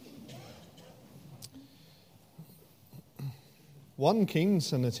1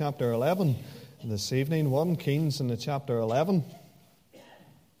 Kings in the chapter 11 this evening. 1 Kings in the chapter 11.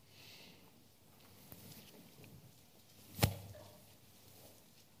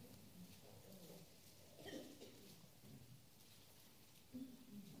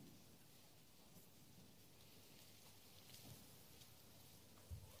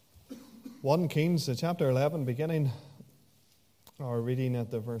 One Kings, the chapter 11, beginning our reading at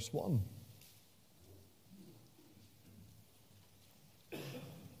the verse 1.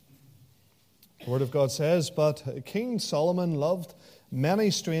 The Word of God says, "But King Solomon loved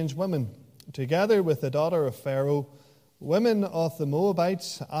many strange women, together with the daughter of Pharaoh, women of the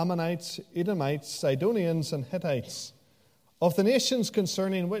Moabites, Ammonites, Edomites, Sidonians, and Hittites, of the nations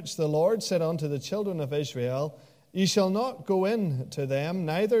concerning which the Lord said unto the children of Israel, Ye shall not go in to them,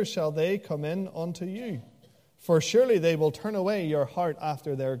 neither shall they come in unto you. For surely they will turn away your heart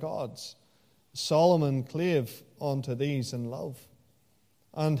after their gods. Solomon clave unto these in love.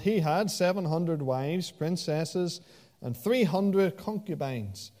 And he had 700 wives, princesses, and 300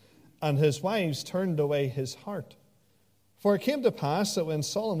 concubines. And his wives turned away his heart. For it came to pass that when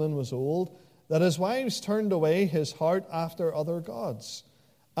Solomon was old, that his wives turned away his heart after other gods.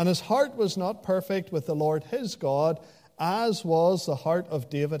 And his heart was not perfect with the Lord his God, as was the heart of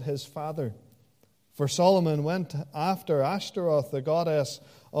David his father. For Solomon went after Ashtaroth, the goddess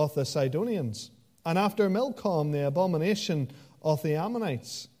of the Sidonians, and after Milcom, the abomination of the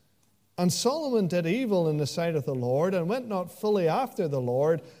Ammonites. And Solomon did evil in the sight of the Lord, and went not fully after the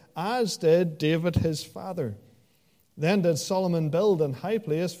Lord, as did David his father. Then did Solomon build an high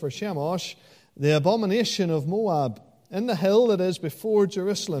place for Chemosh, the abomination of Moab, in the hill that is before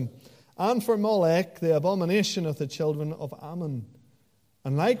Jerusalem, and for Molech, the abomination of the children of Ammon.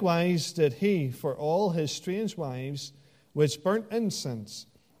 And likewise did he for all his strange wives, which burnt incense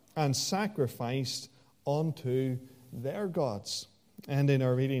and sacrificed unto their gods." Ending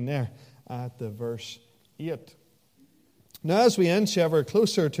our reading there at the verse 8. Now, as we inch ever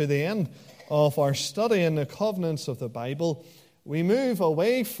closer to the end of our study in the covenants of the Bible, we move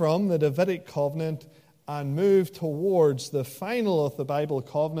away from the Davidic covenant and move towards the final of the Bible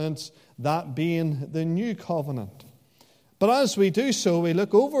covenants, that being the new covenant. But as we do so, we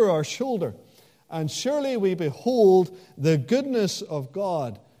look over our shoulder, and surely we behold the goodness of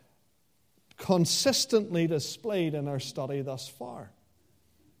God consistently displayed in our study thus far.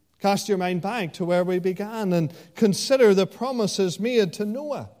 Cast your mind back to where we began and consider the promises made to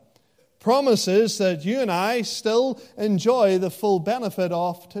Noah. Promises that you and I still enjoy the full benefit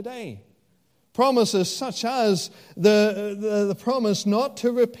of today. Promises such as the promise not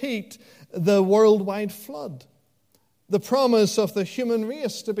to repeat the worldwide flood. The promise of the human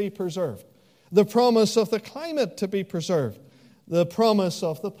race to be preserved. The promise of the climate to be preserved. The promise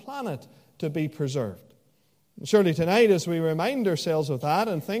of the planet to be preserved. Surely tonight, as we remind ourselves of that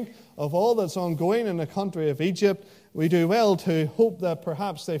and think of all that's ongoing in the country of Egypt, we do well to hope that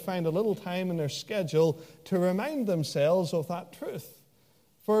perhaps they find a little time in their schedule to remind themselves of that truth.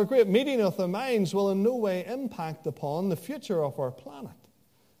 For a great meeting of the minds will in no way impact upon the future of our planet,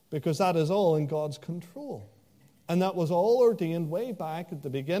 because that is all in God's control. And that was all ordained way back at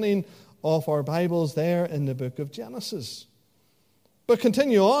the beginning of our Bibles there in the book of Genesis. But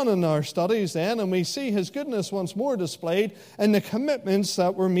continue on in our studies then, and we see his goodness once more displayed in the commitments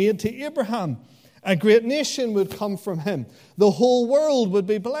that were made to Abraham. A great nation would come from him. The whole world would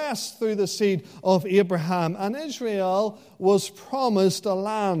be blessed through the seed of Abraham. And Israel was promised a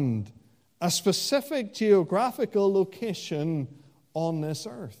land, a specific geographical location on this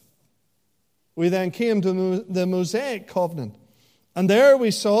earth. We then came to the Mosaic covenant. And there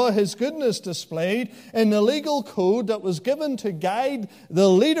we saw his goodness displayed in the legal code that was given to guide the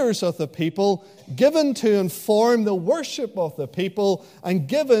leaders of the people, given to inform the worship of the people, and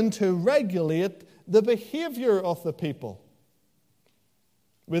given to regulate the behavior of the people.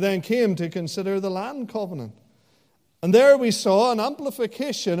 We then came to consider the land covenant. And there we saw an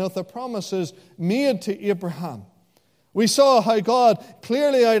amplification of the promises made to Abraham. We saw how God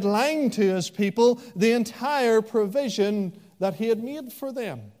clearly outlined to his people the entire provision that he had made for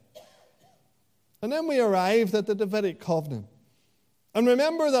them. And then we arrived at the Davidic covenant. And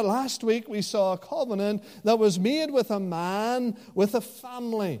remember that last week we saw a covenant that was made with a man, with a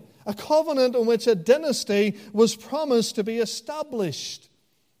family. A covenant in which a dynasty was promised to be established.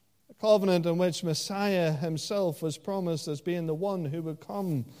 A covenant in which Messiah himself was promised as being the one who would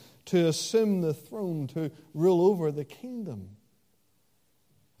come to assume the throne, to rule over the kingdom.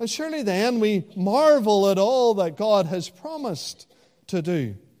 And surely then we marvel at all that God has promised to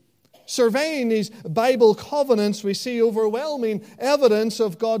do. Surveying these Bible covenants, we see overwhelming evidence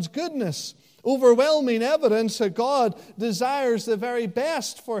of God's goodness. Overwhelming evidence that God desires the very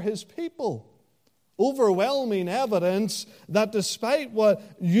best for his people. Overwhelming evidence that despite what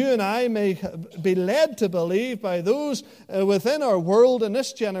you and I may be led to believe by those within our world in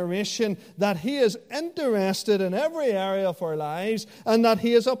this generation, that he is interested in every area of our lives and that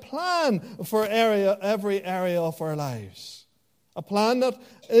he has a plan for every area of our lives. A plan that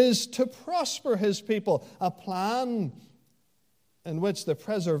is to prosper his people. A plan in which the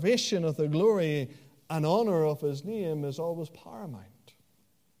preservation of the glory and honor of his name is always paramount.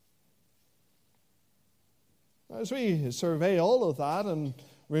 As we survey all of that and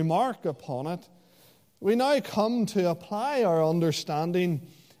remark upon it, we now come to apply our understanding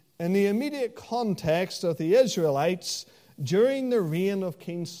in the immediate context of the Israelites during the reign of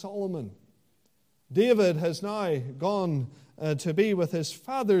King Solomon. David has now gone to be with his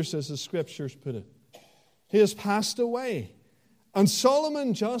fathers, as the Scriptures put it. He has passed away. And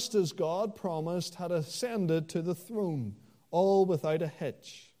Solomon, just as God promised, had ascended to the throne, all without a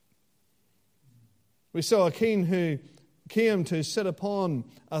hitch. We saw a king who came to sit upon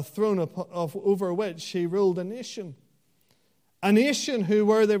a throne over which he ruled a nation. A nation who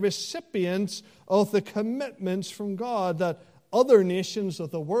were the recipients of the commitments from God that other nations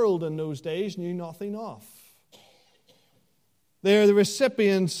of the world in those days knew nothing of. They are the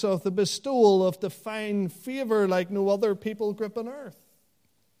recipients of the bestowal of divine favor like no other people group on earth.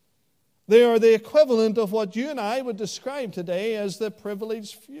 They are the equivalent of what you and I would describe today as the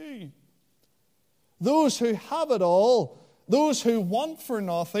privileged few. Those who have it all, those who want for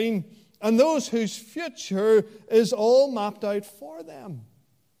nothing, and those whose future is all mapped out for them.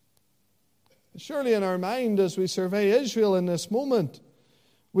 Surely in our mind, as we survey Israel in this moment,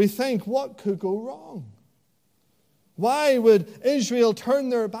 we think, what could go wrong? Why would Israel turn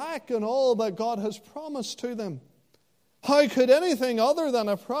their back on all that God has promised to them? How could anything other than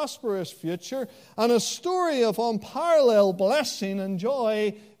a prosperous future and a story of unparalleled blessing and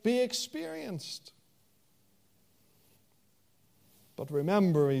joy be experienced? But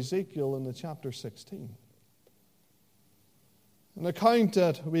remember Ezekiel in the chapter 16. An account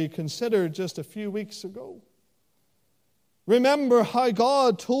that we considered just a few weeks ago. Remember how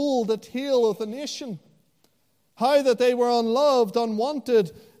God told the tale of the nation. How that they were unloved,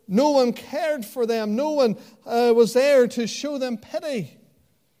 unwanted. No one cared for them. No one was there to show them pity.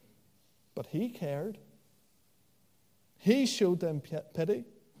 But he cared. He showed them pity.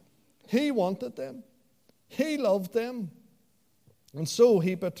 He wanted them. He loved them. And so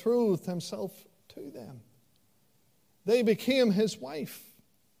he betrothed himself to them. They became his wife.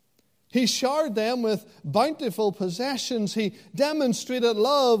 He showered them with bountiful possessions. He demonstrated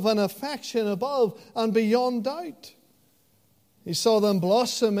love and affection above and beyond doubt. He saw them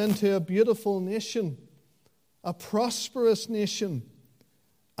blossom into a beautiful nation, a prosperous nation,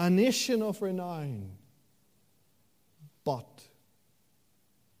 a nation of renown. But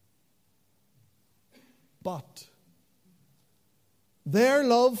their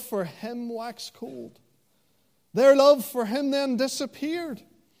love for him waxed cold. Their love for him then disappeared.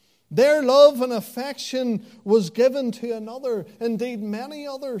 Their love and affection was given to another, indeed many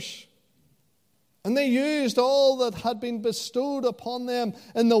others. And they used all that had been bestowed upon them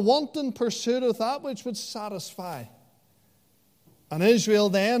in the wanton pursuit of that which would satisfy. And Israel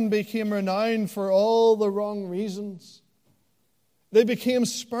then became renowned for all the wrong reasons. They became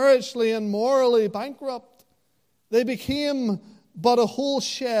spiritually and morally bankrupt. They became but a whole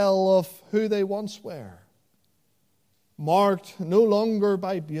shell of who they once were. Marked no longer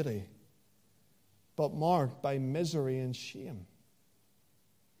by beauty, but marked by misery and shame.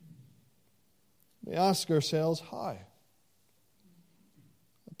 We ask ourselves, how?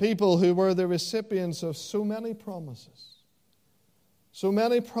 People who were the recipients of so many promises, so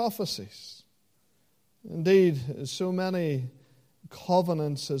many prophecies, indeed, so many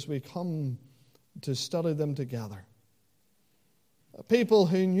covenants as we come to study them together. People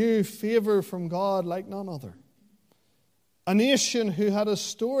who knew favor from God like none other. A nation who had a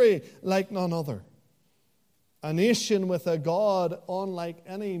story like none other. A nation with a God unlike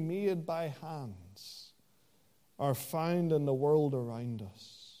any made by hands are found in the world around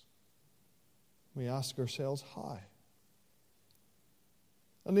us. We ask ourselves, how?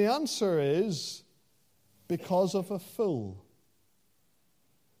 And the answer is, because of a fool.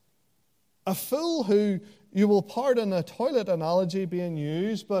 A fool who, you will pardon a toilet analogy being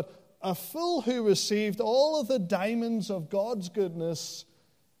used, but a fool who received all of the diamonds of God's goodness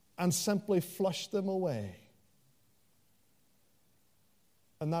and simply flushed them away.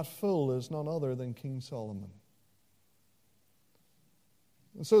 And that fool is none other than King Solomon.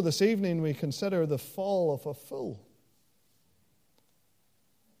 And so this evening we consider the fall of a fool.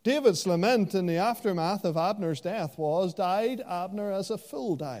 David's lament in the aftermath of Abner's death was, "Died Abner as a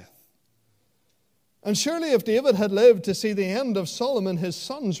fool dieth." And surely if David had lived to see the end of Solomon, his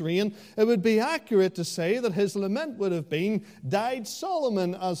son's reign, it would be accurate to say that his lament would have been, "Died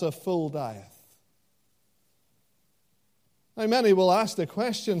Solomon as a fool dieth." Now many will ask the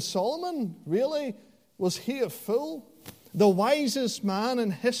question, Solomon, really? Was he a fool? The wisest man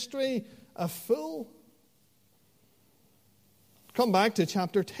in history, a fool? Come back to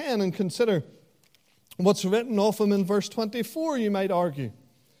chapter 10 and consider what's written of him in verse 24, you might argue.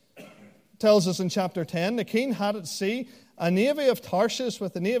 It tells us in chapter 10, the king had at sea a navy of Tarshish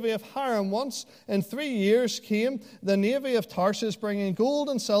with the navy of Hiram. Once in 3 years came the navy of Tarshish, bringing gold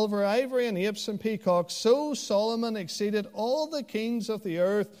and silver, ivory and apes and peacocks. So Solomon exceeded all the kings of the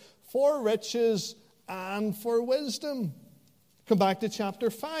earth for riches and for wisdom. Come back to chapter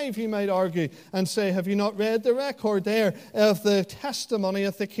 5, you might argue, and say, have you not read the record there of the testimony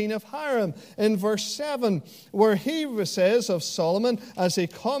of the king of Hiram in verse 7, where he says of Solomon, as he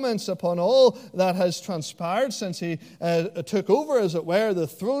comments upon all that has transpired since he took over, as it were, the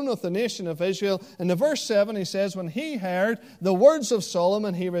throne of the nation of Israel. In the verse 7, he says, when he heard the words of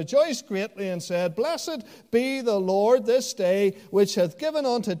Solomon, he rejoiced greatly and said, Blessed be the Lord this day, which hath given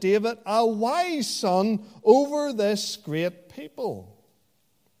unto David a wise son over this great people.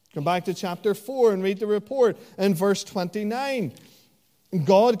 Come back to chapter 4 and read the report in verse 29.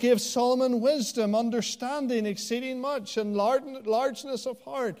 God gave Solomon wisdom, understanding exceeding much, and largeness of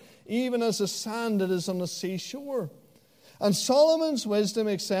heart, even as the sand that is on the seashore. And Solomon's wisdom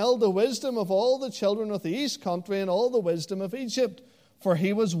excelled the wisdom of all the children of the east country and all the wisdom of Egypt, for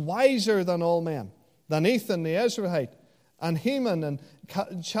he was wiser than all men, than Ethan the Ezrahite, and Heman, and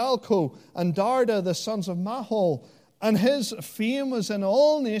Chalco, and Darda, the sons of Mahol. And his fame was in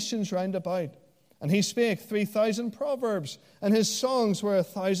all nations round about. And he spake 3,000 proverbs, and his songs were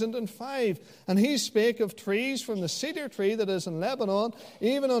 1,005. And he spake of trees, from the cedar tree that is in Lebanon,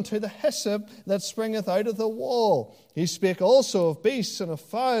 even unto the hyssop that springeth out of the wall. He spake also of beasts, and of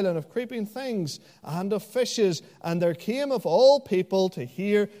fowl, and of creeping things, and of fishes. And there came of all people to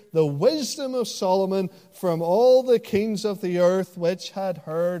hear the wisdom of Solomon from all the kings of the earth, which had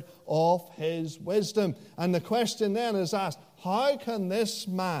heard of his wisdom. And the question then is asked, how can this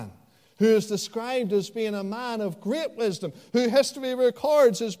man, who is described as being a man of great wisdom, who history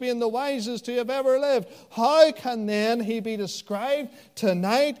records as being the wisest who have ever lived, how can then he be described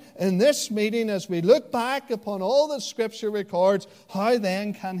tonight in this meeting as we look back upon all that Scripture records, how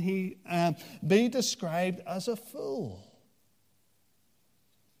then can he be described as a fool?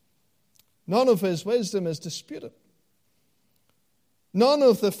 None of his wisdom is disputed. None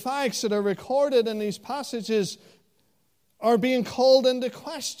of the facts that are recorded in these passages are being called into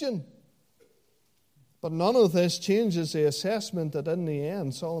question. But none of this changes the assessment that in the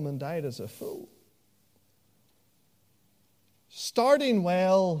end Solomon died as a fool. Starting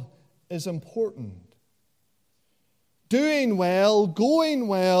well is important. Doing well, going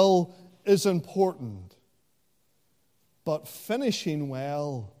well is important. But finishing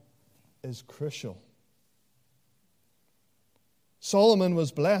well is crucial. Solomon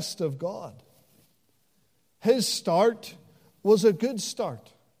was blessed of God. His start was a good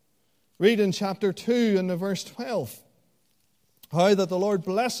start. Read in chapter 2 and the verse 12. How that the Lord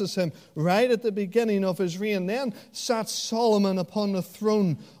blesses him right at the beginning of his reign. Then sat Solomon upon the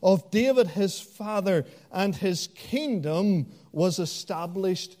throne of David his father, and his kingdom was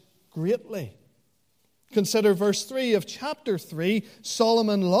established greatly. Consider verse 3 of chapter 3.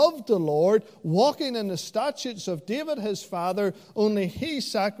 Solomon loved the Lord, walking in the statutes of David his father, only he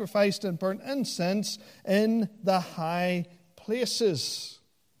sacrificed and burnt incense in the high places.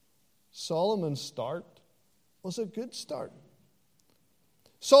 Solomon's start was a good start.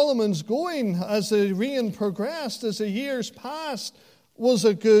 Solomon's going, as the reign progressed, as the years passed, was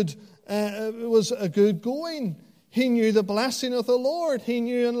a good going. He knew the blessing of the Lord. He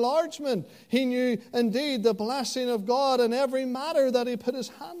knew enlargement. He knew, indeed, the blessing of God in every matter that he put his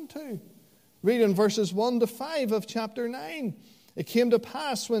hand to. Read in verses 1 to 5 of chapter 9. It came to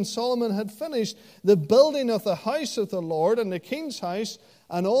pass when Solomon had finished the building of the house of the Lord and the king's house,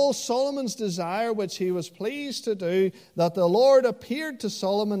 and all Solomon's desire which he was pleased to do, that the Lord appeared to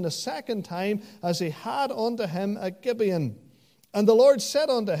Solomon the second time, as he had unto him at Gibeon. And the Lord said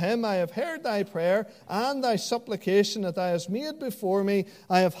unto him, I have heard thy prayer and thy supplication that thou hast made before me.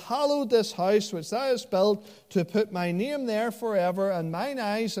 I have hallowed this house which thou hast built, to put my name there forever, and mine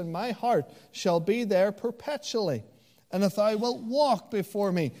eyes and my heart shall be there perpetually. And if thou wilt walk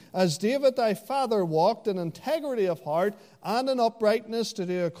before me, as David thy father walked in integrity of heart and in uprightness, to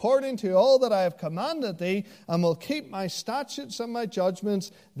do according to all that I have commanded thee, and will keep my statutes and my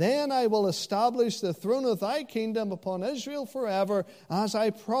judgments, then I will establish the throne of thy kingdom upon Israel forever, as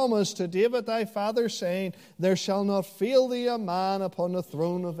I promised to David thy father, saying, there shall not fail thee a man upon the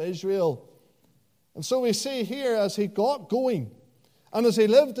throne of Israel. And so we see here, as he got going, and as he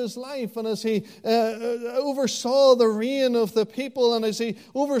lived his life, and as he oversaw the reign of the people, and as he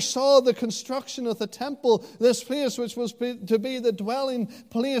oversaw the construction of the temple, this place which was to be the dwelling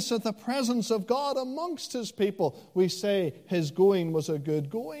place of the presence of God amongst his people, we say his going was a good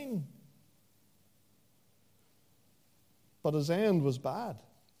going. But his end was bad.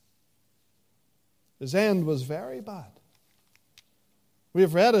 His end was very bad. We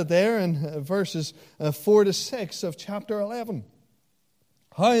have read it there in verses 4 to 6 of chapter 11.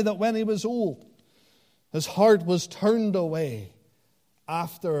 How that when he was old, his heart was turned away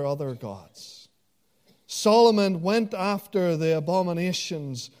after other gods. Solomon went after the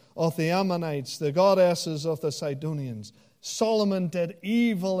abominations of the Ammonites, the goddesses of the Sidonians. Solomon did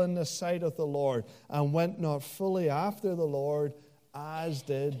evil in the sight of the Lord, and went not fully after the Lord, as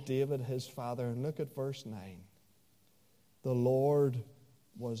did David his father. And look at verse 9. The Lord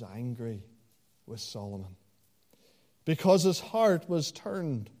was angry with Solomon, because his heart was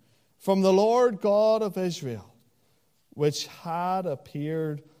turned from the Lord God of Israel, which had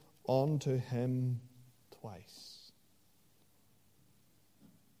appeared unto him twice.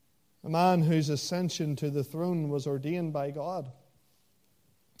 A man whose ascension to the throne was ordained by God.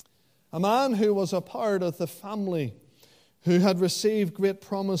 A man who was a part of the family who had received great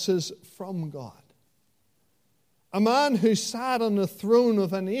promises from God. A man who sat on the throne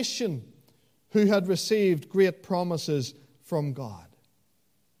of a nation who had received great promises from God.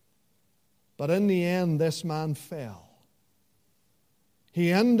 But in the end, this man fell.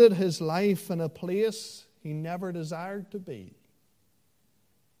 He ended his life in a place he never desired to be.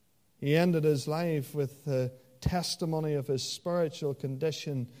 He ended his life with the testimony of his spiritual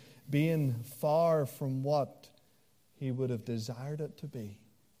condition being far from what he would have desired it to be.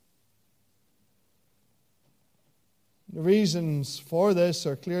 The reasons for this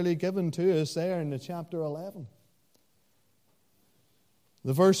are clearly given to us there in the chapter 11.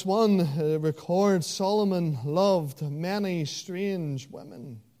 The verse 1 records Solomon loved many strange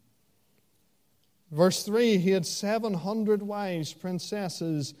women. Verse 3, he had 700 wives,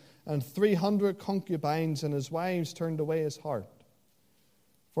 princesses, and 300 concubines, and his wives turned away his heart.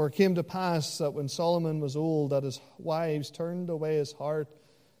 For it came to pass that when Solomon was old, that his wives turned away his heart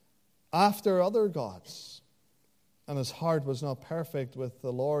after other gods. And his heart was not perfect with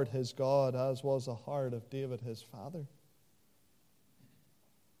the Lord his God, as was the heart of David his father.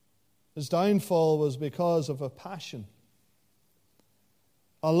 His downfall was because of a passion,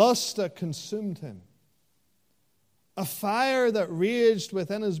 a lust that consumed him, a fire that raged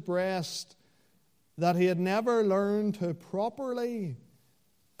within his breast that he had never learned to properly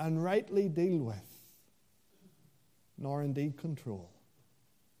and rightly deal with, nor indeed control.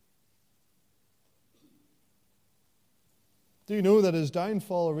 Do you know that his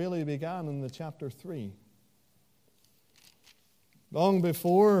downfall really began in the chapter 3? Long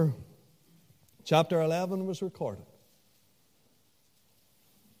before chapter 11 was recorded,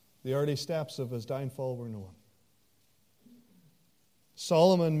 the early steps of his downfall were known.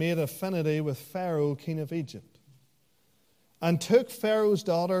 Solomon made affinity with Pharaoh, king of Egypt, and took Pharaoh's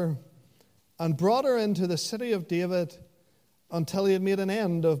daughter and brought her into the city of David until he had made an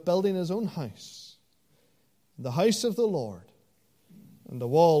end of building his own house, the house of the Lord, and the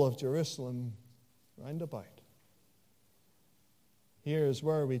wall of Jerusalem round about. Here is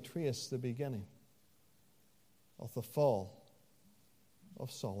where we trace the beginning of the fall of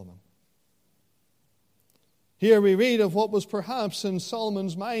Solomon. Here we read of what was perhaps in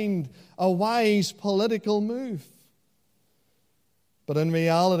Solomon's mind a wise political move, but in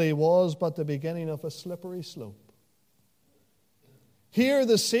reality was but the beginning of a slippery slope. Here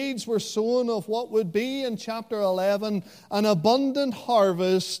the seeds were sown of what would be in chapter 11 an abundant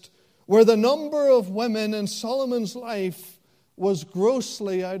harvest, where the number of women in Solomon's life was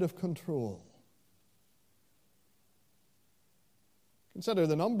grossly out of control. Consider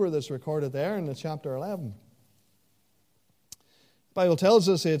the number that's recorded there in the chapter 11. The Bible tells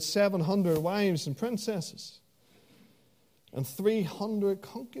us he had 700 wives and princesses and 300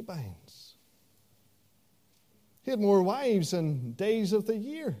 concubines. He had more wives than days of the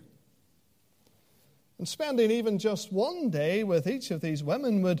year. And spending even just one day with each of these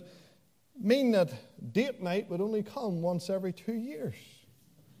women would mean that date night would only come once every 2 years.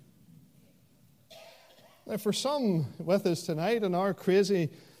 Now, for some with us tonight in our crazy,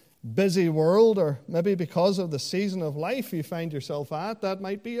 busy world, or maybe because of the season of life you find yourself at, that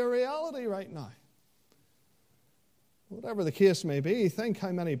might be a reality right now. Whatever the case may be, think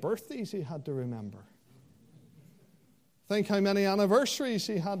how many birthdays he had to remember. Think how many anniversaries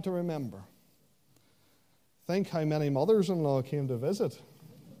he had to remember. Think how many mothers-in-law came to visit.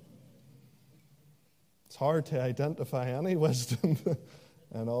 It's hard to identify any wisdom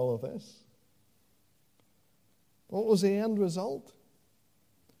in all of this. What was the end result?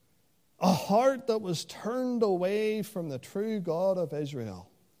 A heart that was turned away from the true God of Israel,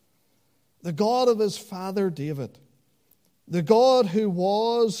 the God of his father David, the God who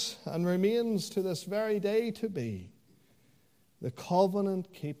was and remains to this very day to be the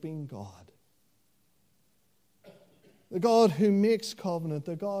covenant-keeping God. The God who makes covenant,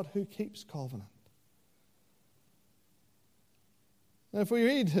 the God who keeps covenant. Now, if we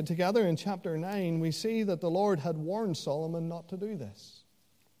read together in chapter 9, we see that the Lord had warned Solomon not to do this.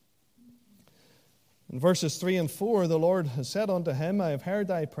 In verses 3 and 4, the Lord has said unto him, I have heard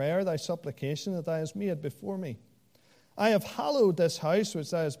thy prayer, thy supplication that thou hast made before me. I have hallowed this house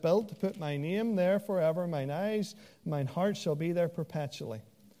which thou hast built to put my name there forever. Mine eyes, mine heart shall be there perpetually.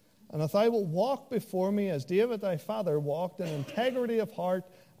 And if thou wilt walk before me as David thy father walked in integrity of heart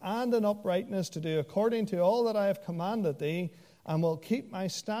and in uprightness to do according to all that I have commanded thee, and will keep my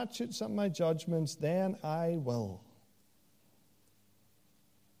statutes and my judgments, then I will.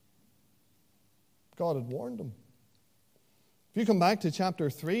 God had warned him. If you come back to chapter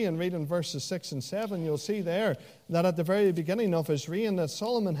 3 and read in verses 6 and 7, you'll see there that at the very beginning of his reign that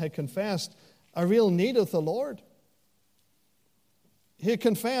Solomon had confessed a real need of the Lord. He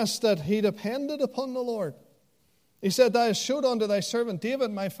confessed that he depended upon the Lord. He said, Thou hast showed unto thy servant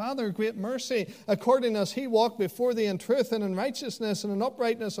David, my father, great mercy, according as he walked before thee in truth and in righteousness and in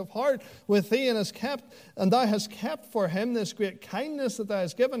uprightness of heart with thee, and thou hast kept for him this great kindness, that thou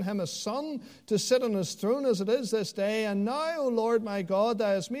hast given him a son to sit on his throne as it is this day. And now, O Lord my God,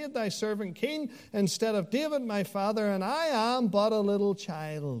 thou hast made thy servant king instead of David my father, and I am but a little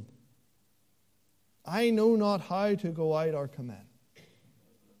child. I know not how to go out or come in.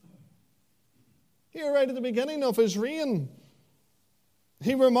 Here, right at the beginning of his reign,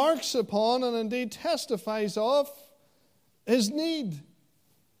 he remarks upon and indeed testifies of his need,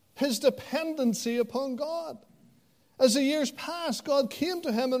 his dependency upon God. As the years passed, God came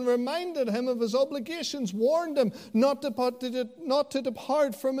to him and reminded him of his obligations, warned him not to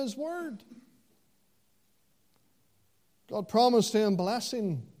depart from his word. God promised him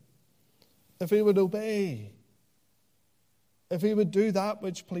blessing if he would obey, if he would do that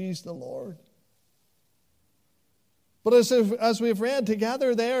which pleased the Lord. But as we've read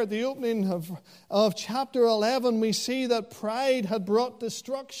together there at the opening of chapter 11, we see that pride had brought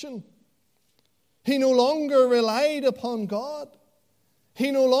destruction. He no longer relied upon God. He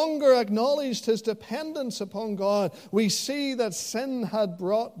no longer acknowledged his dependence upon God. We see that sin had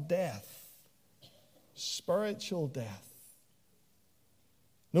brought death, spiritual death.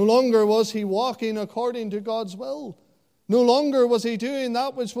 No longer was he walking according to God's will. No longer was he doing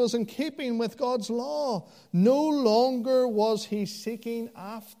that which was in keeping with God's law. No longer was he seeking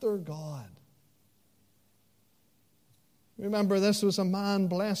after God. Remember, this was a man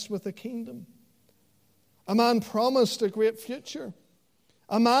blessed with a kingdom. A man promised a great future.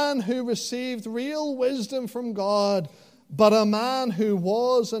 A man who received real wisdom from God, but a man who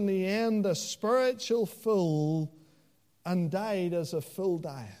was in the end a spiritual fool and died as a fool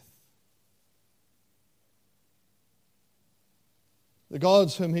dieth. The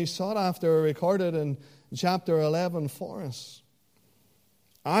gods whom he sought after are recorded in chapter 11 for us.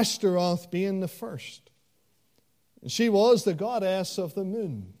 Ashtaroth being the first. She was the goddess of the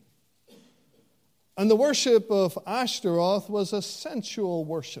moon. And the worship of Ashtaroth was a sensual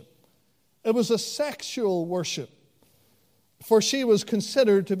worship. It was a sexual worship. For she was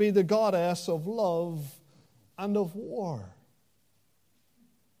considered to be the goddess of love and of war.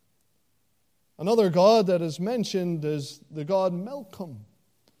 Another god that is mentioned is the god Milcom,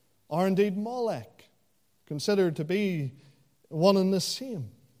 or indeed Molech, considered to be one and the same.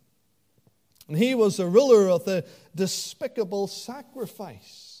 And he was the ruler of the despicable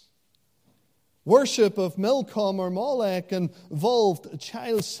sacrifice. Worship of Milcom or Molech involved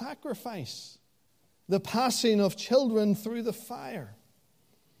child sacrifice, the passing of children through the fire.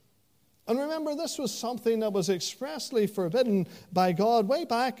 And remember, this was something that was expressly forbidden by God way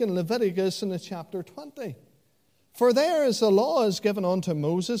back in Leviticus in the chapter 20. For there as the law is given unto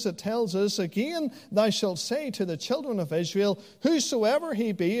Moses, it tells us, again, thou shalt say to the children of Israel, whosoever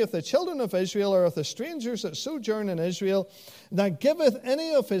he be, if the children of Israel or of the strangers that sojourn in Israel, that giveth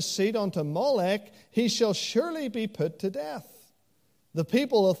any of his seed unto Molech, he shall surely be put to death. The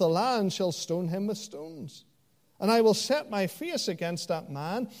people of the land shall stone him with stones. And I will set my face against that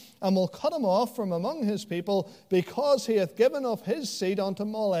man, and will cut him off from among his people, because he hath given of his seed unto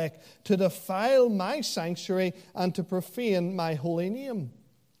Molech, to defile my sanctuary, and to profane my holy name.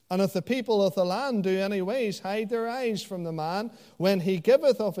 And if the people of the land do any ways hide their eyes from the man, when he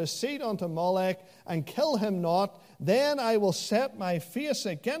giveth of his seed unto Molech, and kill him not, then I will set my face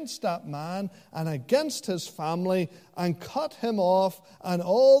against that man and against his family, and cut him off, and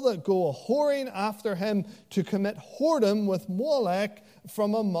all that go a whoring after him, to commit whoredom with Molech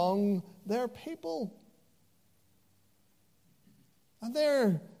from among their people. And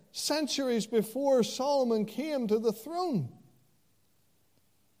there, centuries before Solomon came to the throne,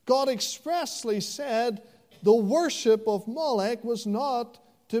 God expressly said the worship of Molech was not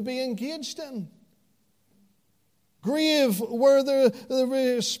to be engaged in. Grave were the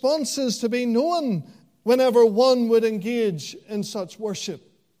responses to be known whenever one would engage in such worship.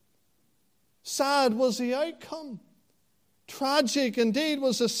 Sad was the outcome. Tragic indeed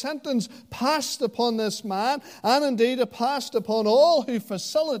was the sentence passed upon this man, and indeed it passed upon all who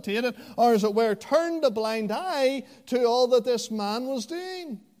facilitated, or as it were, turned a blind eye to all that this man was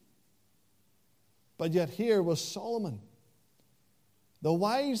doing. But yet here was Solomon, the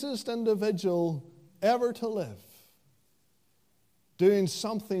wisest individual ever to live, doing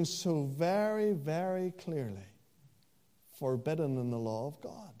something so very, very clearly forbidden in the law of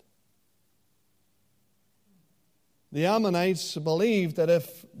God. The Ammonites believed that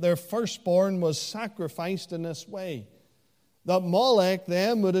if their firstborn was sacrificed in this way, that Molech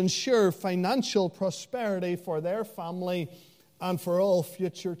then would ensure financial prosperity for their family and for all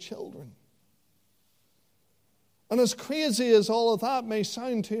future children. And as crazy as all of that may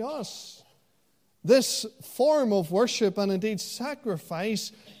sound to us, this form of worship and indeed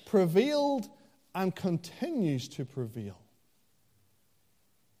sacrifice prevailed and continues to prevail.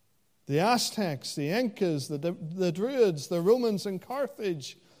 The Aztecs, the Incas, the Druids, the Romans in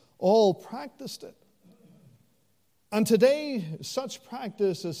Carthage all practiced it. And today, such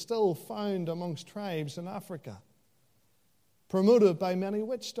practice is still found amongst tribes in Africa, promoted by many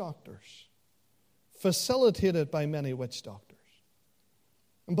witch doctors, facilitated by many witch doctors.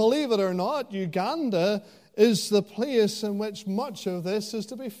 And believe it or not, Uganda is the place in which much of this is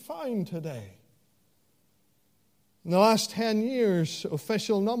to be found today. In the last 10 years,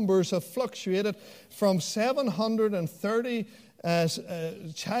 official numbers have fluctuated from 730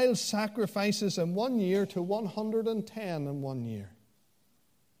 child sacrifices in 1 year to 110 in 1 year.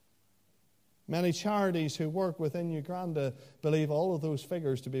 Many charities who work within Uganda believe all of those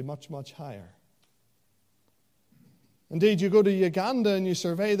figures to be much, much higher. Indeed, you go to Uganda and you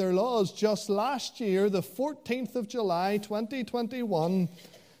survey their laws. Just last year, the 14th of July, 2021,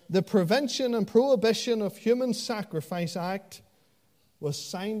 the Prevention and Prohibition of Human Sacrifice Act was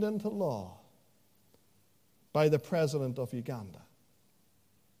signed into law by the President of Uganda.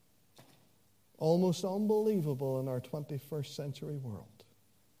 Almost unbelievable in our 21st century world.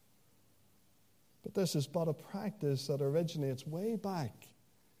 But this is but a practice that originates way back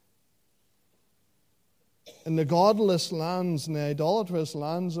in the godless lands and the idolatrous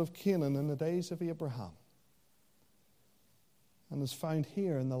lands of Canaan in the days of Abraham, and is found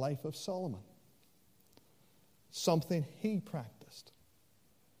here in the life of Solomon. Something he practiced,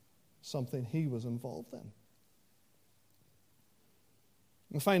 something he was involved in.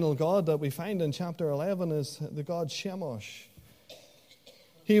 The final god that we find in chapter 11 is the god Chemosh.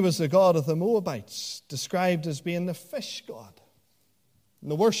 He was the god of the Moabites, described as being the fish god. And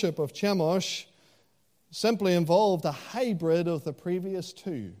the worship of Chemosh simply involved a hybrid of the previous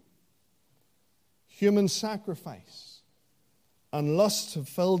two: human sacrifice and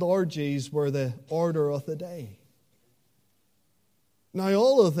lust-filled orgies were the order of the day. Now,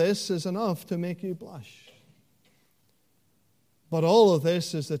 all of this is enough to make you blush. But all of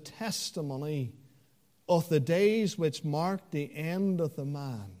this is a testimony of the days which marked the end of the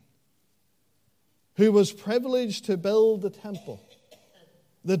man who was privileged to build the temple,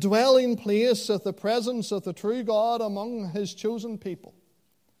 the dwelling place of the presence of the true God among his chosen people.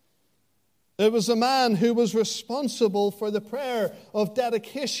 It was a man who was responsible for the prayer of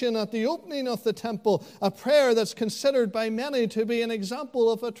dedication at the opening of the temple, a prayer that's considered by many to be an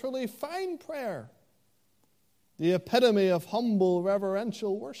example of a truly fine prayer, the epitome of humble,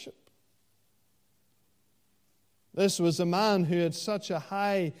 reverential worship. This was a man who had such a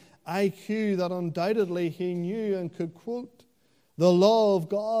high IQ that undoubtedly he knew and could quote the law of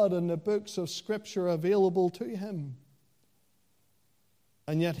God and the books of Scripture available to him.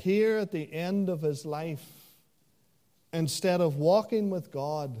 And yet here at the end of his life, instead of walking with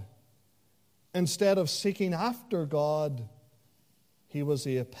God, instead of seeking after God, he was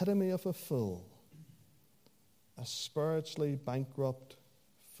the epitome of a fool, a spiritually bankrupt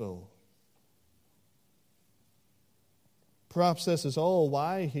fool. Perhaps this is all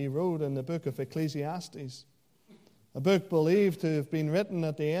why he wrote in the book of Ecclesiastes, a book believed to have been written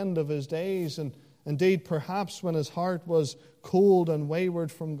at the end of his days, and indeed perhaps when his heart was cold and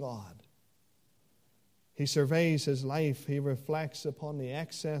wayward from God. He surveys his life, he reflects upon the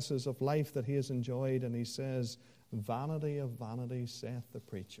excesses of life that he has enjoyed, and he says, "Vanity of vanities, saith the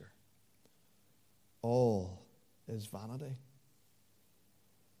preacher. All is vanity."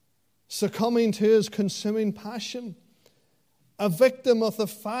 Succumbing to his consuming passion, a victim of the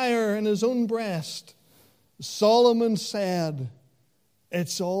fire in his own breast, Solomon said,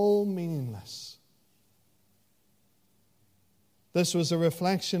 "It's all meaningless." This was a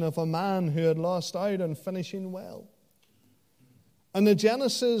reflection of a man who had lost out on finishing well. And the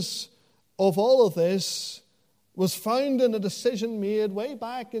genesis of all of this was found in a decision made way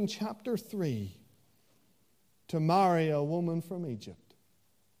back in chapter 3 to marry a woman from Egypt.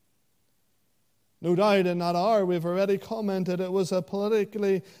 No doubt in that hour, we've already commented, it was a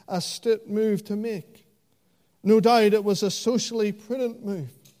politically astute move to make. No doubt it was a socially prudent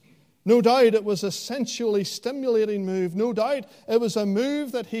move. No doubt it was a sensually stimulating move. No doubt it was a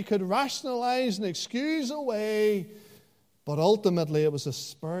move that he could rationalize and excuse away. But ultimately it was a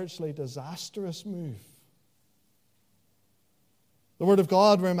spiritually disastrous move. The Word of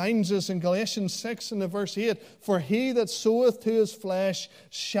God reminds us in Galatians 6 and verse 8, "For he that soweth to his flesh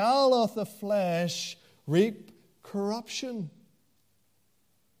shall of the flesh reap corruption."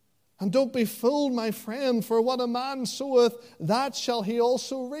 And don't be fooled, my friend, for what a man soweth, that shall he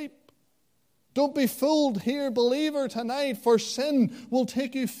also reap. Don't be fooled here, believer, tonight, for sin will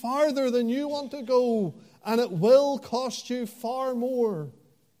take you farther than you want to go, and it will cost you far more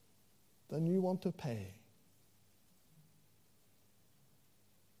than you want to pay.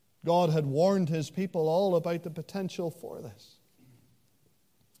 God had warned his people all about the potential for this.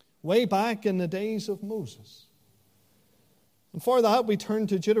 Way back in the days of Moses. And for that, we turn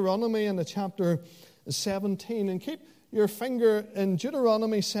to Deuteronomy in the chapter 17. And keep your finger in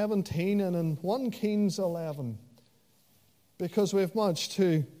Deuteronomy 17 and in 1 Kings 11. Because we have much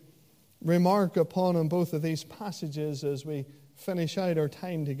to remark upon in both of these passages as we finish out our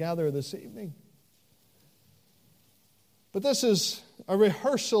time together this evening. But this is a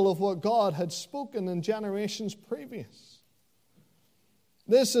rehearsal of what God had spoken in generations previous.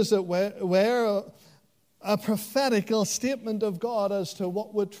 This is where a prophetical statement of God as to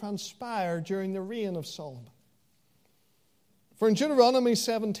what would transpire during the reign of Solomon. For in Deuteronomy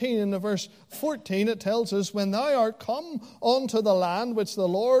 17, in the verse 14, it tells us, "When thou art come unto the land which the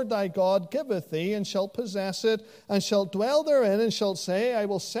Lord thy God giveth thee, and shalt possess it, and shalt dwell therein, and shalt say, I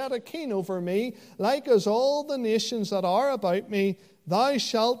will set a king over me, like as all the nations that are about me, thou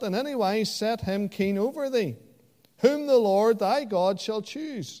shalt in any wise set him king over thee, whom the Lord thy God shall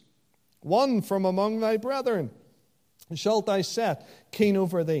choose. One from among thy brethren shalt thou set king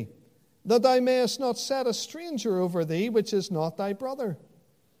over thee, that thou mayest not set a stranger over thee, which is not thy brother.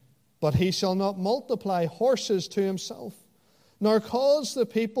 But he shall not multiply horses to himself, nor cause the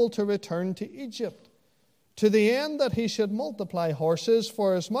people to return to Egypt, to the end that he should multiply horses.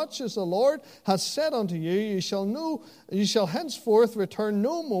 For as much as the Lord hath said unto you, you shall henceforth return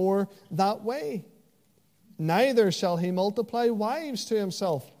no more that way. Neither shall he multiply wives to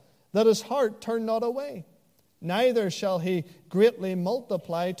himself, that his heart turn not away. Neither shall he greatly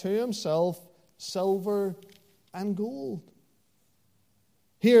multiply to himself silver and gold."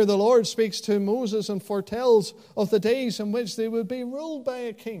 Here the Lord speaks to Moses and foretells of the days in which they would be ruled by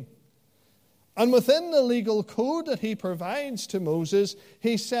a king. And within the legal code that he provides to Moses,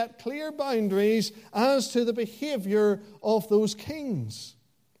 he set clear boundaries as to the behavior of those kings.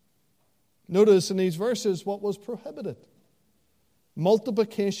 Notice in these verses what was prohibited: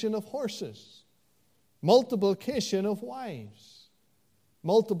 multiplication of horses, multiplication of wives,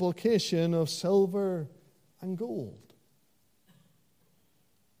 multiplication of silver and gold.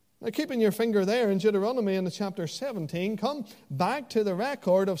 Now, keeping your finger there in Deuteronomy in the chapter 17, come back to the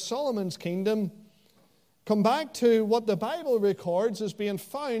record of Solomon's kingdom. Come back to what the Bible records as being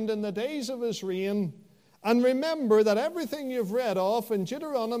found in the days of his reign. And remember that everything you've read of in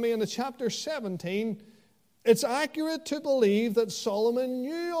Deuteronomy in the chapter 17, it's accurate to believe that Solomon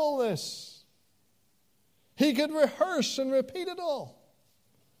knew all this. He could rehearse and repeat it all.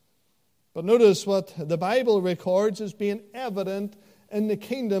 But notice what the Bible records as being evident in the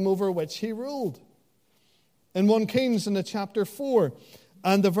kingdom over which he ruled. In 1 Kings in the chapter 4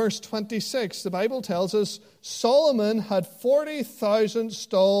 and the verse 26, the Bible tells us Solomon had 40,000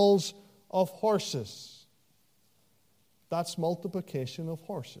 stalls of horses. That's multiplication of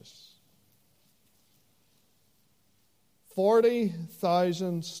horses.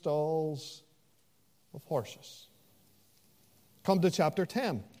 40,000 stalls of horses. Come to chapter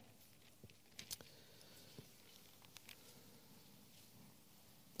 10.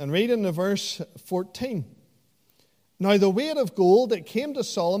 And read in the verse 14. Now the weight of gold that came to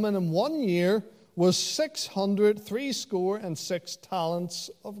Solomon in 1 year was 666 talents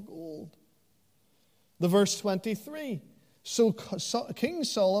of gold. The verse 23. So King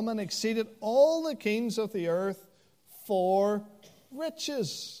Solomon exceeded all the kings of the earth for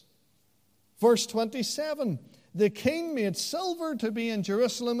riches. Verse 27. The king made silver to be in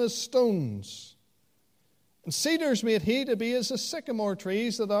Jerusalem as stones, and cedars made he to be as the sycamore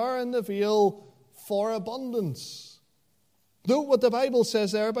trees that are in the vale for abundance. Note what the Bible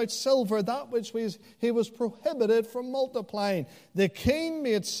says there about silver, that which he was prohibited from multiplying. The king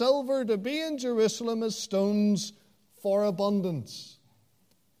made silver to be in Jerusalem as stones for abundance.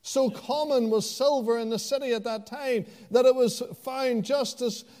 So common was silver in the city at that time that it was found just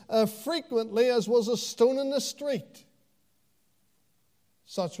as frequently as was a stone in the street.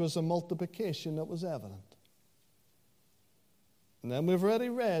 Such was the multiplication that was evident. And then we've already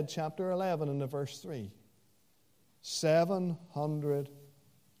read chapter 11 and the verse 3. 700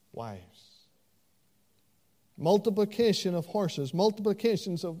 wives. Multiplication of horses,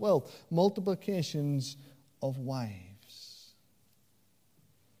 multiplications of wealth, multiplications of wives.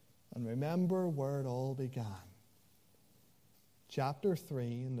 And remember where it all began. Chapter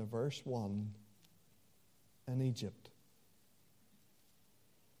 3 and the verse 1 in Egypt.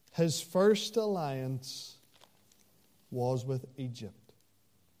 His first alliance was with Egypt.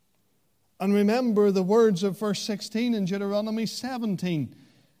 And remember the words of verse 16 in Deuteronomy 17,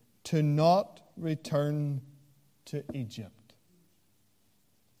 to not return to Egypt.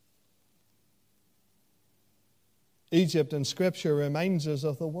 Egypt in Scripture reminds us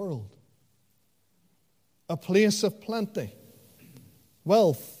of the world. A place of plenty,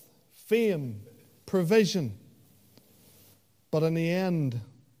 wealth, fame, provision. But in the end,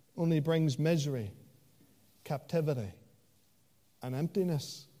 only brings misery, captivity, and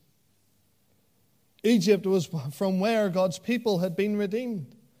emptiness. Egypt was from where God's people had been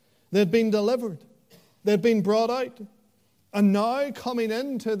redeemed. They'd been delivered. They'd been brought out. And now coming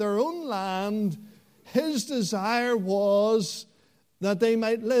into their own land, his desire was that they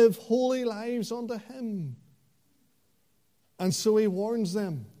might live holy lives unto him. And so he warns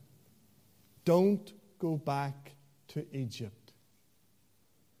them, don't go back to Egypt.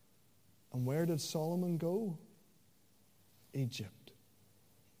 And where did Solomon go? Egypt.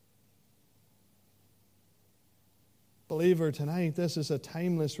 Believer, tonight this is a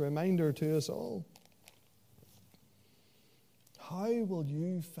timeless reminder to us all. How will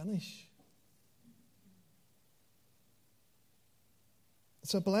you finish?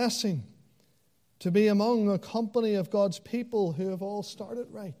 It's a blessing to be among a company of God's people who have all started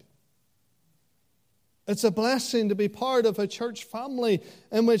right. It's a blessing to be part of a church family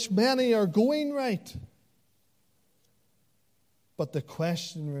in which many are going right. But the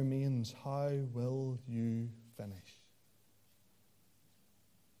question remains, how will you finish?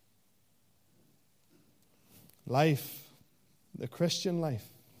 Life, the Christian life,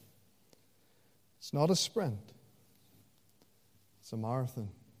 it's not a sprint. It's a marathon.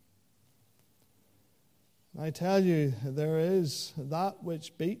 I tell you, there is that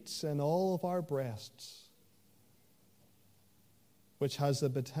which beats in all of our breasts, which has the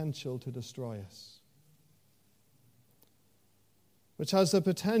potential to destroy us, which has the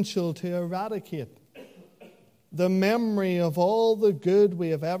potential to eradicate the memory of all the good we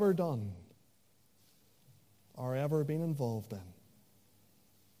have ever done or ever been involved in.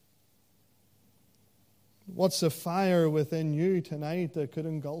 What's the fire within you tonight that could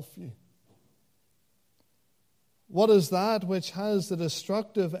engulf you? What is that which has the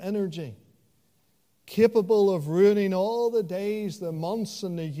destructive energy, capable of ruining all the days, the months,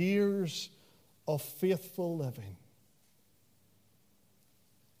 and the years of faithful living?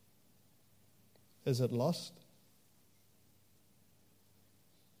 Is it lust?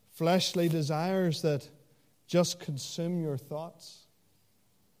 Fleshly desires that just consume your thoughts?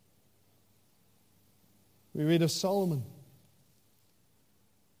 We read of Solomon,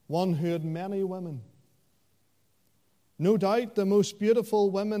 one who had many women. No doubt the most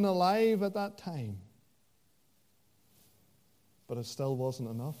beautiful women alive at that time. But it still wasn't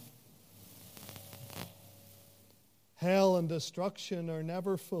enough. Hell and destruction are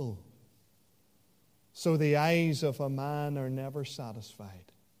never full, so the eyes of a man are never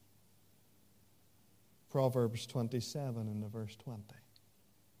satisfied. Proverbs 27 and the verse 20.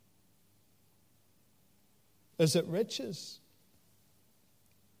 Is it riches?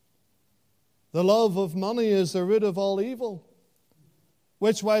 The love of money is the root of all evil,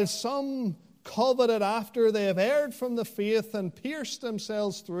 which while some coveted after, they have erred from the faith and pierced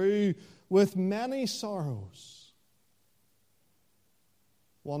themselves through with many sorrows.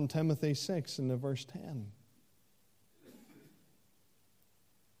 1 Timothy 6 and the verse 10.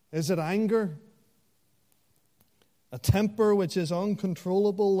 Is it anger? A temper which is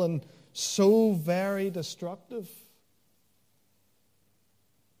uncontrollable and so very destructive?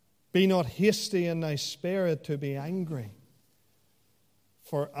 Be not hasty in thy spirit to be angry,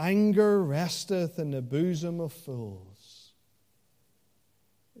 for anger resteth in the bosom of fools.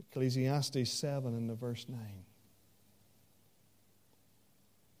 Ecclesiastes 7 and the verse 9.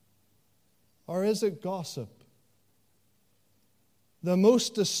 Or is it gossip? The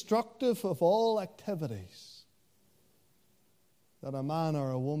most destructive of all activities that a man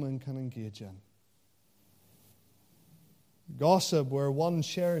or a woman can engage in. Gossip, where one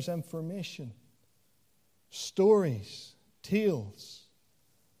shares information, stories, tales,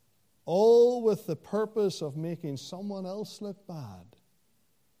 all with the purpose of making someone else look bad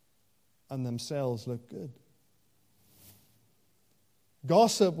and themselves look good.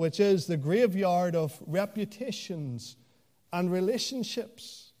 Gossip, which is the graveyard of reputations and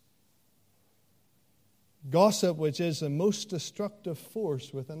relationships. Gossip, which is the most destructive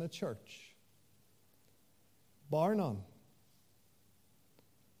force within a church, bar none.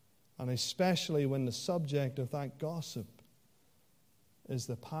 And especially when the subject of that gossip is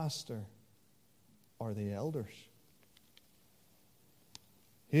the pastor or the elders.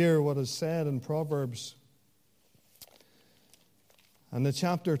 Hear what is said in Proverbs and the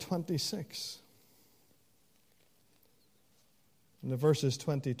chapter 26, and the verses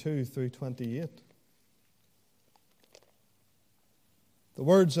 22 through 28. The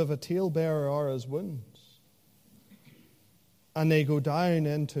words of a talebearer are as wounds, and they go down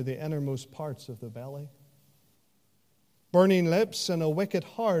into the innermost parts of the belly. Burning lips and a wicked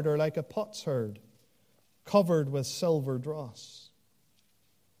heart are like a potsherd covered with silver dross.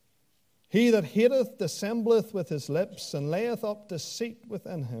 He that hateth dissembleth with his lips, and layeth up deceit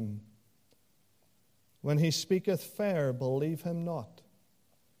within him. When he speaketh fair, believe him not,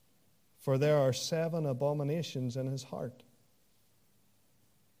 for there are 7 abominations in his heart.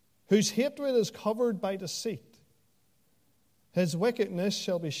 Whose hatred is covered by deceit, his wickedness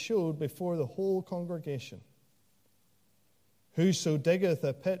shall be showed before the whole congregation. Whoso diggeth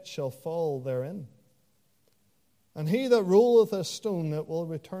a pit shall fall therein, and he that rolleth a stone, it will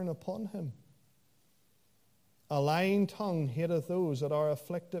return upon him. A lying tongue hateth those that are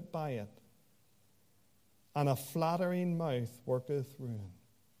afflicted by it, and a flattering mouth worketh ruin.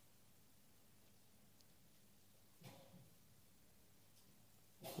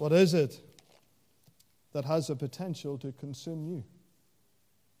 What is it that has the potential to consume you?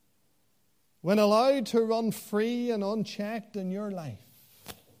 When allowed to run free and unchecked in your life,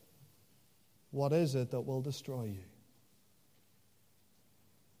 what is it that will destroy you?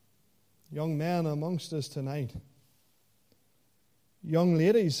 Young men amongst us tonight, young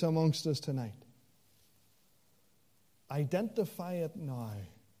ladies amongst us tonight, identify it now.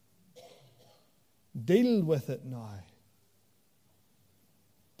 Deal with it now.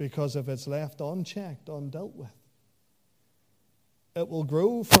 Because if it's left unchecked, undealt with, it will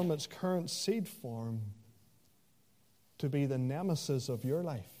grow from its current seed form to be the nemesis of your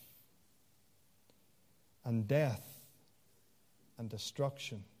life. And death and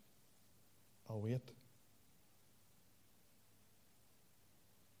destruction await.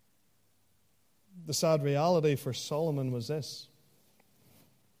 The sad reality for Solomon was this: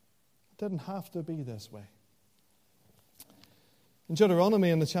 it didn't have to be this way. In Deuteronomy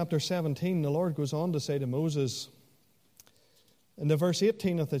in the chapter 17, the Lord goes on to say to Moses, in the verse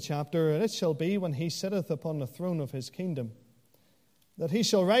 18 of the chapter, and it shall be when he sitteth upon the throne of his kingdom, that he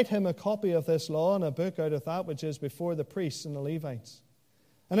shall write him a copy of this law in a book out of that which is before the priests and the Levites.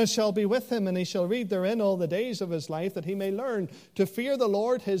 And it shall be with him, and he shall read therein all the days of his life, that he may learn to fear the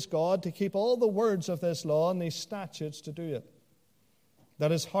Lord his God, to keep all the words of this law and these statutes to do it,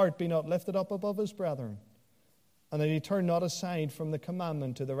 that his heart be not lifted up above his brethren, and that he turn not aside from the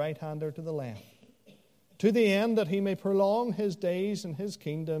commandment to the right hand or to the left, to the end that he may prolong his days in his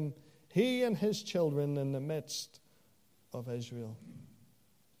kingdom, he and his children in the midst of Israel.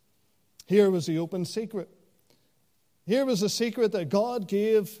 Here was the open secret. Here was a secret that God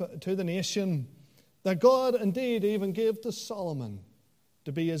gave to the nation that God indeed even gave to Solomon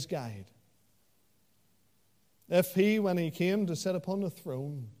to be his guide. If he, when he came to sit upon the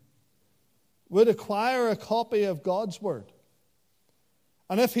throne, would acquire a copy of God's word,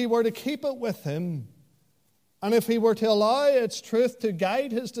 and if he were to keep it with him, and if he were to allow its truth to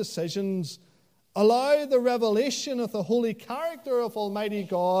guide his decisions, allow the revelation of the holy character of Almighty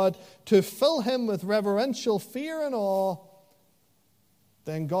God to fill him with reverential fear and awe,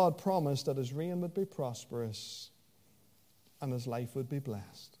 then God promised that his reign would be prosperous and his life would be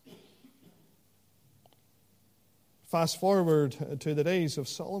blessed. Fast forward to the days of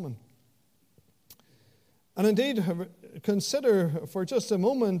Solomon. And indeed, consider for just a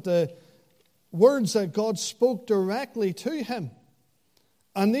moment the words that God spoke directly to him.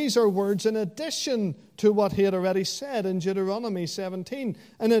 And these are words in addition to what he had already said in Deuteronomy 17,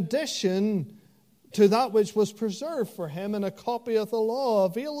 in addition to that which was preserved for him in a copy of the law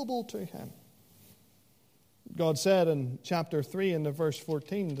available to him. God said in chapter 3 and verse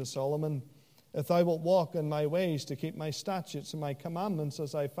 14 to Solomon, "If thou wilt walk in my ways to keep my statutes and my commandments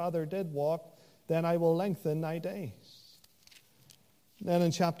as thy father did walk, then I will lengthen thy days." Then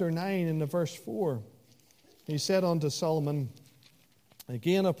in chapter 9 and verse 4, he said unto Solomon,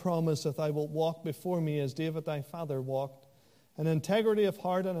 "Again a promise, if thou wilt walk before me as David thy father walked, in integrity of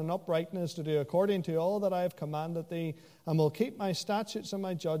heart and in uprightness, to do according to all that I have commanded thee, and will keep my statutes and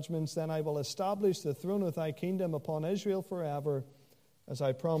my judgments, then I will establish the throne of thy kingdom upon Israel forever, as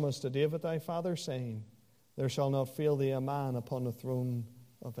I promised to David thy father, saying, there shall not fail thee a man upon the throne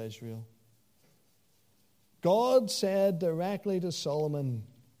of Israel." God said directly to Solomon,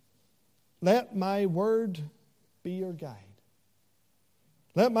 "Let my word be your guide.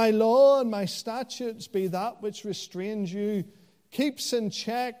 Let my law and my statutes be that which restrains you, keeps in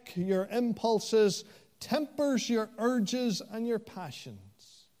check your impulses, tempers your urges and your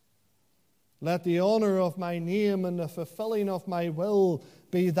passions. Let the honor of my name and the fulfilling of my will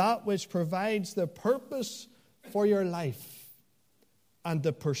be that which provides the purpose for your life and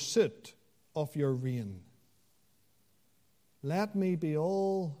the pursuit of your reign. Let me be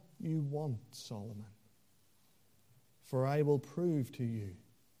all you want, Solomon, for I will prove to you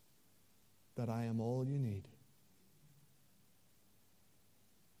that I am all you need."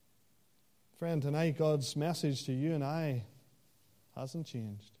 Friend, tonight God's message to you and I hasn't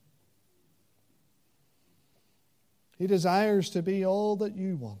changed. He desires to be all that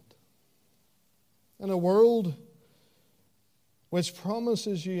you want. In a world which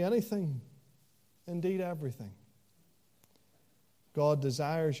promises you anything, indeed everything, God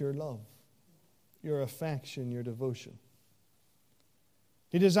desires your love, your affection, your devotion.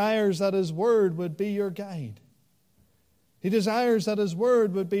 He desires that his word would be your guide. He desires that his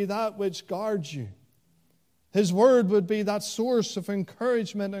word would be that which guards you. His word would be that source of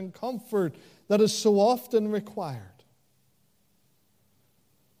encouragement and comfort that is so often required.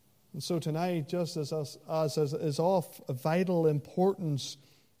 And so tonight, just as is of vital importance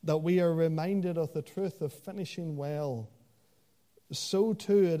that we are reminded of the truth of finishing well, so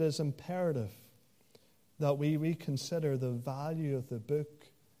too it is imperative that we reconsider the value of the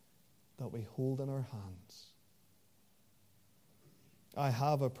book that we hold in our hands. I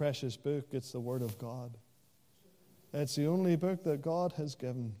have a precious book. It's the Word of God. It's the only book that God has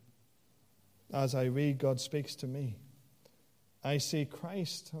given. As I read, God speaks to me. I see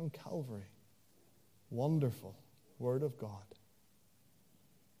Christ on Calvary. Wonderful Word of God.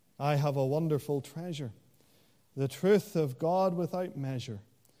 I have a wonderful treasure, the truth of God without measure.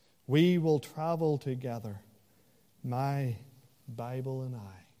 We will travel together, my Bible and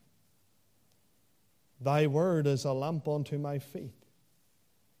I. Thy word is a lamp unto my feet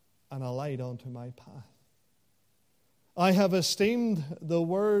and a light unto my path. I have esteemed the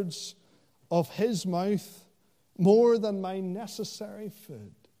words of his mouth more than my necessary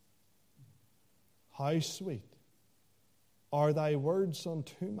food. How sweet are thy words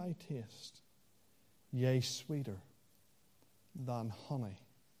unto my taste, yea, sweeter than honey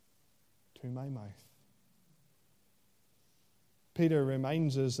to my mouth. Peter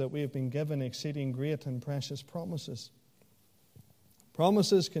reminds us that we have been given exceeding great and precious promises.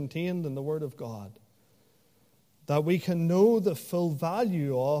 Promises contained in the Word of God that we can know the full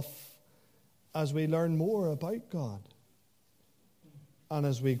value of as we learn more about God and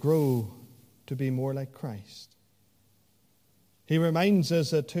as we grow to be more like Christ. He reminds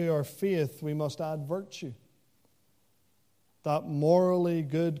us that to our faith we must add virtue, that morally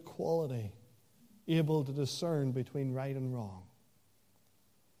good quality, able to discern between right and wrong.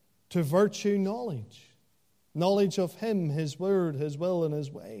 To virtue, knowledge. Knowledge of him, his word, his will, and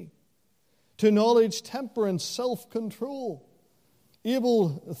his way. To knowledge, temperance, self-control.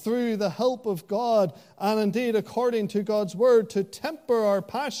 able through the help of God and indeed according to God's word to temper our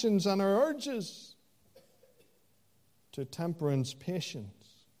passions and our urges to temperance, patience,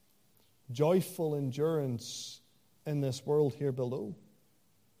 joyful endurance in this world here below,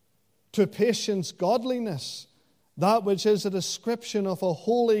 to patience, godliness, that which is a description of a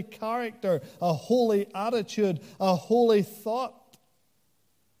holy character, a holy attitude, a holy thought,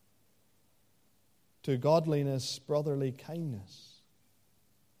 to godliness, brotherly kindness,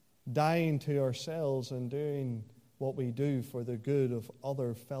 dying to ourselves and doing what we do for the good of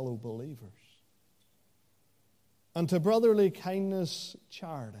other fellow believers. And to brotherly kindness,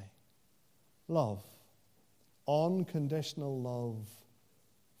 charity, love, unconditional love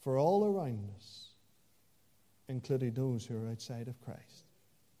for all around us, including those who are outside of Christ.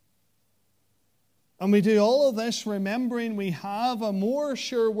 And we do all of this remembering we have a more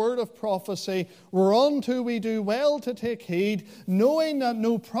sure word of prophecy, whereunto we do well to take heed, knowing that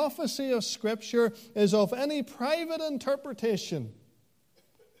no prophecy of Scripture is of any private interpretation.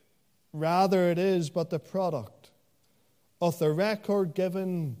 Rather, it is but the product of the record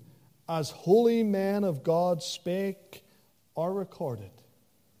given as holy men of God spake or recorded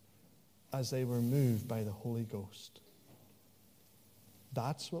as they were moved by the Holy Ghost.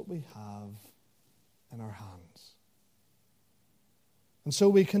 That's what we have in our hands. And so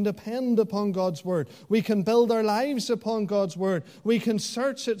we can depend upon God's Word. We can build our lives upon God's Word. We can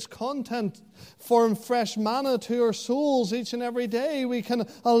search its content for fresh manna to our souls each and every day. We can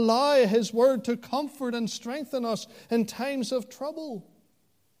allow His Word to comfort and strengthen us in times of trouble.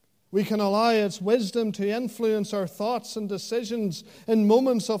 We can allow its wisdom to influence our thoughts and decisions in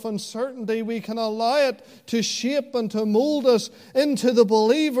moments of uncertainty. We can allow it to shape and to mold us into the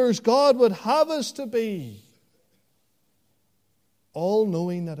believers God would have us to be. All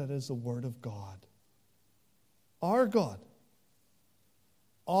knowing that it is the Word of God, our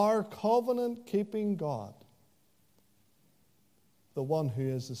covenant-keeping God, the one who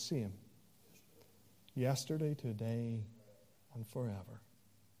is the same, yesterday, today, and forever.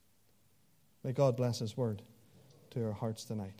 May God bless His word to our hearts tonight.